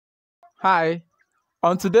Hi,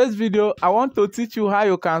 on today's video, I want to teach you how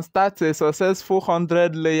you can start a successful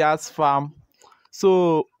 100 layers farm.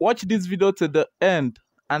 So watch this video to the end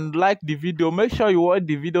and like the video. Make sure you watch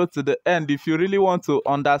the video to the end if you really want to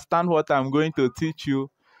understand what I'm going to teach you.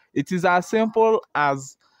 It is as simple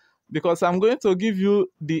as, because I'm going to give you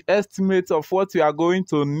the estimate of what you are going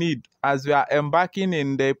to need as you are embarking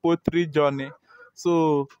in the poultry journey.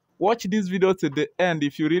 So watch this video to the end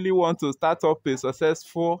if you really want to start up a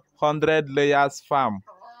successful 100 layers farm.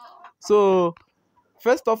 So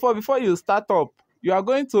first of all, before you start up, you are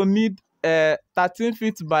going to need a 13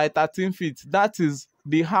 feet by 13 feet. That is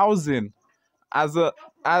the housing. As a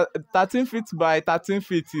 13 feet by 13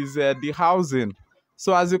 feet is the housing.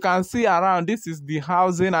 So as you can see around, this is the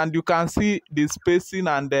housing, and you can see the spacing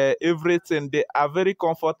and everything. They are very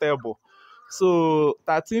comfortable. So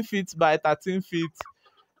 13 feet by 13 feet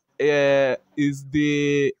is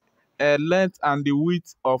the length and the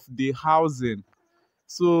width of the housing.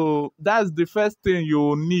 So that's the first thing you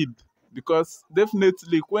will need, because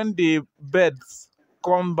definitely when the birds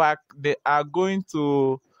come back, they are going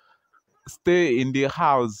to stay in the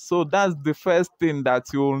house. So that's the first thing that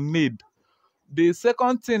you will need. The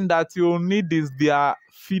second thing that you will need is their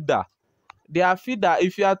feeder. Their feeder,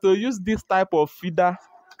 if you are to use this type of feeder,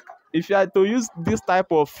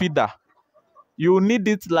 you will need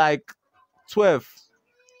it like 12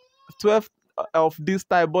 12 of this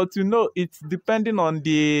type. But you know, it's depending on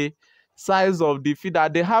the size of the feeder.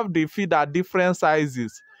 They have the feeder different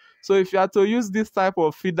sizes. So if you are to use this type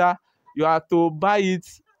of feeder, you have to buy it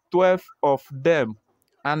 12 of them,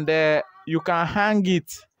 and you can hang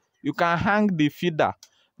it. You can hang the feeder.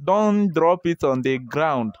 Don't drop it on the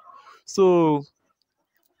ground. So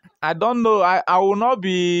I don't know. I will not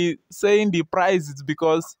be saying the prices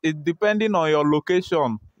because it's depending on your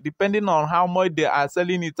location, depending on how much they are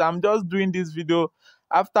selling it. I'm just doing this video.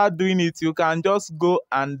 After doing it, you can just go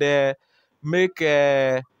and make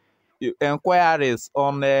inquiries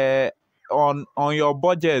on your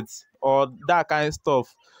budget or that kind of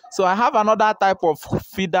stuff. So I have another type of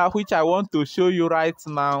feeder which I want to show you right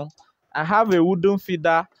now. I have a wooden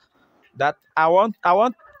feeder that I want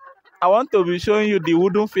to be showing you the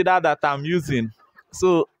wooden feeder that I'm using.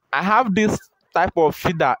 So I have this type of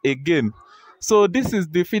feeder again. So this is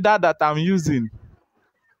the feeder that I'm using,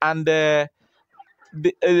 and the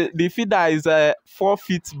feeder is 4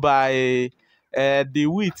 feet by the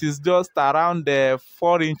width is just around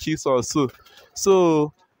 4 inches or so.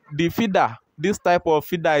 So the feeder, this type of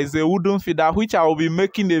feeder is a wooden feeder, which I will be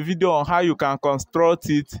making a video on how you can construct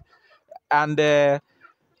it. And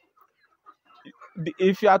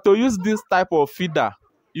if you are to use this type of feeder,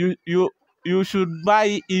 you should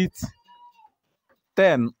buy it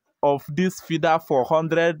 10 of this feeder for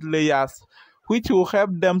 100 layers, which will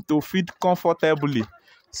help them to feed comfortably.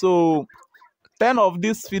 So 10 of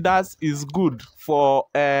these feeders is good for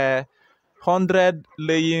 100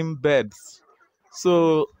 laying beds.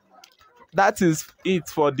 So that is it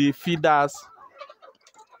for the feeders.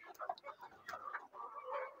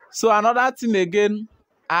 So another thing again,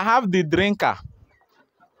 I have the drinker.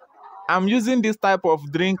 I'm using this type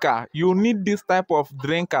of drinker. You need this type of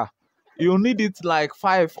drinker. You need it like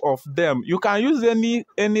 5 of them. You can use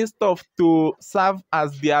any stuff to serve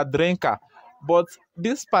as their drinker, but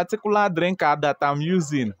this particular drinker that I'm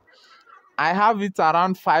using, I have it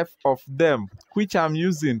around 5 of them, which I'm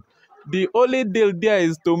using. The only deal there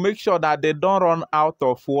is to make sure that they don't run out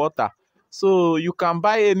of water. So you can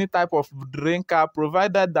buy any type of drinker,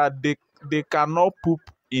 provided that they cannot poop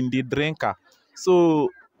in the drinker. So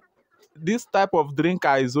this type of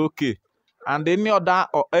drinker is okay, and any other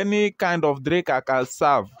or any kind of drinker can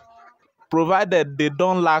serve, provided they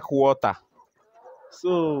don't lack water.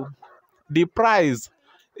 So the price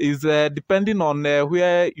is depending on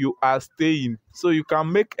where you are staying, so you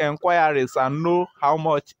can make enquiries and know how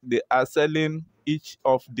much they are selling each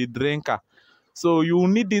of the drinker. So you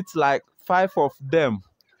need it like 5 of them.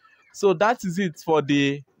 So that is it for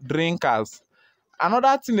the drinkers.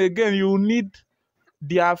 Another thing again, you need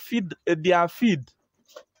their feed.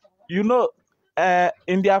 You know,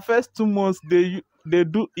 in their first 2 months, they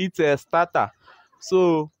do eat a starter.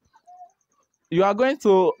 So you are going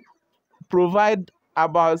to provide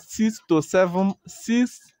about 6 to 7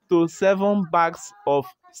 bags of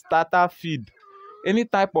starter feed, any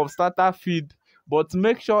type of starter feed, but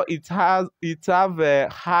make sure it have a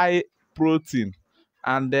high protein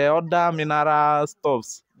and the other mineral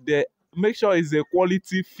stuffs. They make sure it's a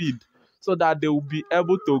quality feed so that they will be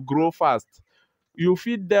able to grow fast. You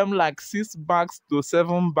feed them like 6 bags to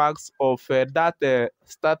 7 bags of that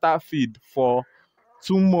starter feed for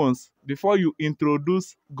 2 months before you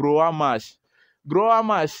introduce grower mash. Grower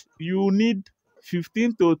mash, you need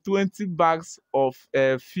 15 to 20 bags of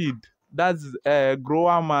feed. That's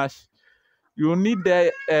grower mash. You need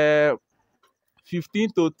 15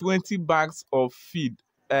 to 20 bags of feed,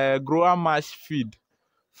 grower mash feed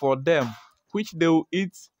for them, which they will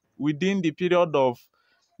eat within the period of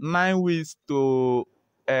 9 weeks to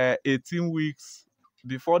 18 weeks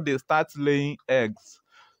before they start laying eggs.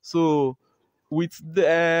 So with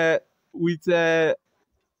the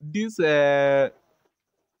this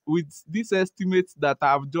with these estimates that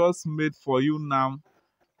I've just made for you now,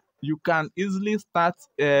 you can easily start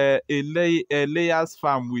a layers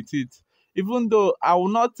farm with it. Even though I will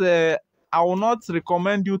not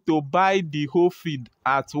recommend you to buy the whole feed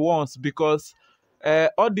at once, because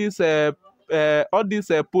all this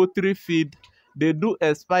poultry feed, they do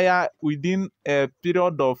expire within a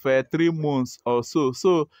period of 3 months or so.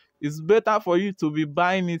 So it's better for you to be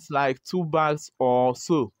buying it like 2 bags or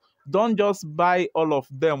so. Don't just buy all of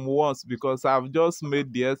them once, because I've just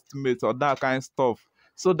made the estimate or that kind of stuff,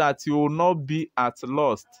 so that you will not be at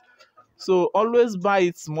loss. So always buy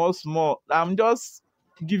it small, small. I'm just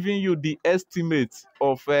giving you the estimate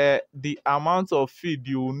of the amount of feed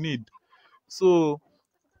you will need. So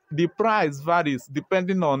the price varies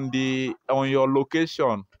depending on your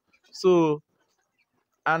location. So,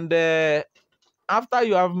 and after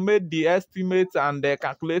you have made the estimate and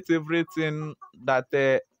calculate everything,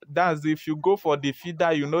 that's if you go for the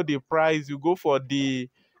feeder, you know the price. You go for the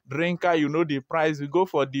drinker, you know the price. You go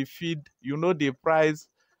for the feed, you know the price.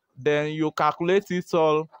 Then you calculate it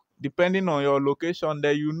all depending on your location.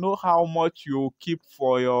 Then you know how much you keep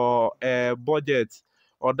for your budget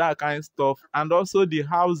or that kind of stuff. And also the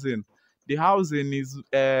housing. The housing is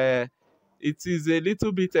it is a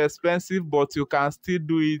little bit expensive, but you can still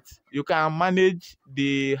do it. You can manage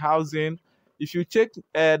the housing. If you check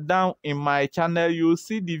down in my channel, you'll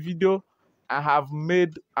see the video I have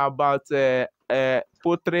made about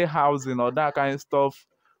poultry housing or that kind of stuff,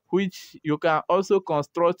 which you can also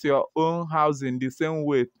construct your own housing the same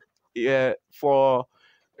way for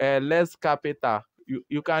less capital.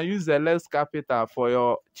 You can use a less capital for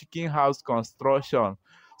your chicken house construction.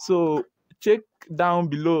 So check down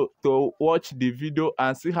below to watch the video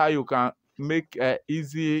and see how you can make an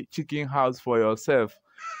easy chicken house for yourself.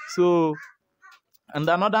 So, and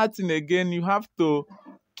another thing again, you have to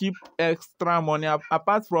keep extra money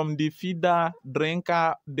apart from the feeder,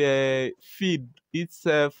 drinker, the feed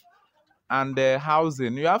itself, and the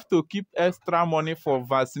housing. You have to keep extra money for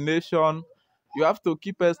vaccination. You have to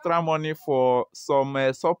keep extra money for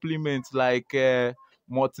some supplements like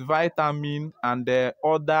multivitamin and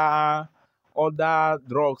other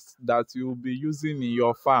drugs that you'll be using in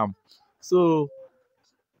your farm. So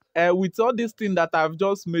with all these things that I've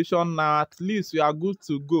just mentioned now, at least you are good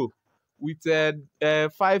to go with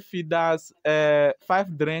 5 feeders,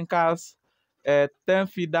 5 drinkers, 10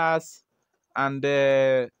 feeders, and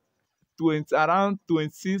 20, around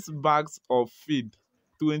 26 bags of feed,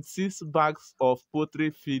 26 bags of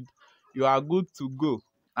poultry feed. You are good to go.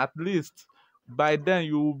 At least by then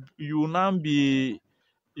you will now be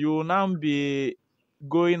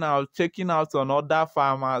going out, checking out on other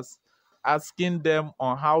farmers, asking them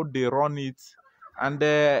on how they run it. And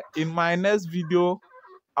in my next video,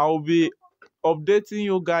 I'll be updating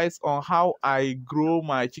you guys on how I grow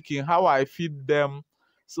my chicken, how I feed them,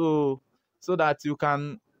 so that you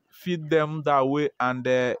can feed them that way, and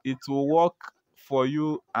it will work for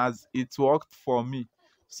you as it worked for me.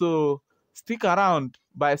 So stick around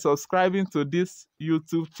by subscribing to this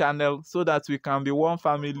YouTube channel so that we can be one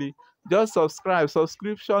family. Just subscribe.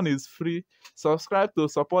 Subscription is free. Subscribe to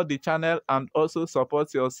support the channel and also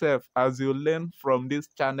support yourself as you learn from this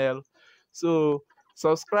channel. So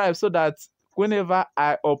subscribe so that whenever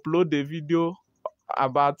I upload a video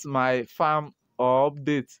about my farm or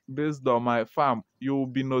update based on my farm, you will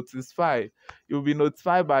be notified. You'll be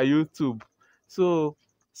notified by YouTube. So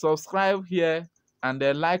subscribe here and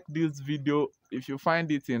like this video if you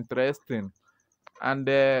find it interesting. And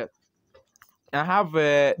I have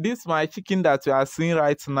this my chicken that you are seeing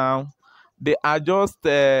right now. They are just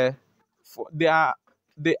they are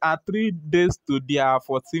 3 days to their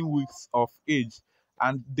 14 weeks of age,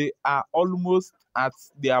 and they are almost at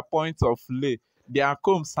their point of lay. Their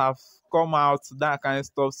combs have come out, that kind of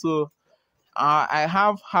stuff. So I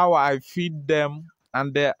have how I feed them,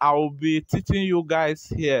 and I will be teaching you guys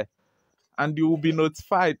here, and you will be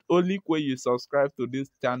notified only when you subscribe to this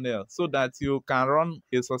channel so that you can run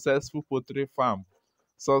a successful poultry farm.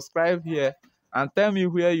 Subscribe here and tell me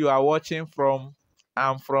where you are watching from.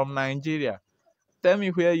 I'm from Nigeria. Tell me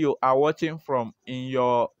where you are watching from in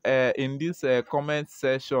your in this comment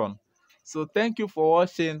section. So thank you for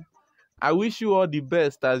watching. I wish you all the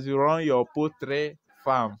best as you run your poultry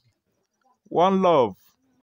farm. One love.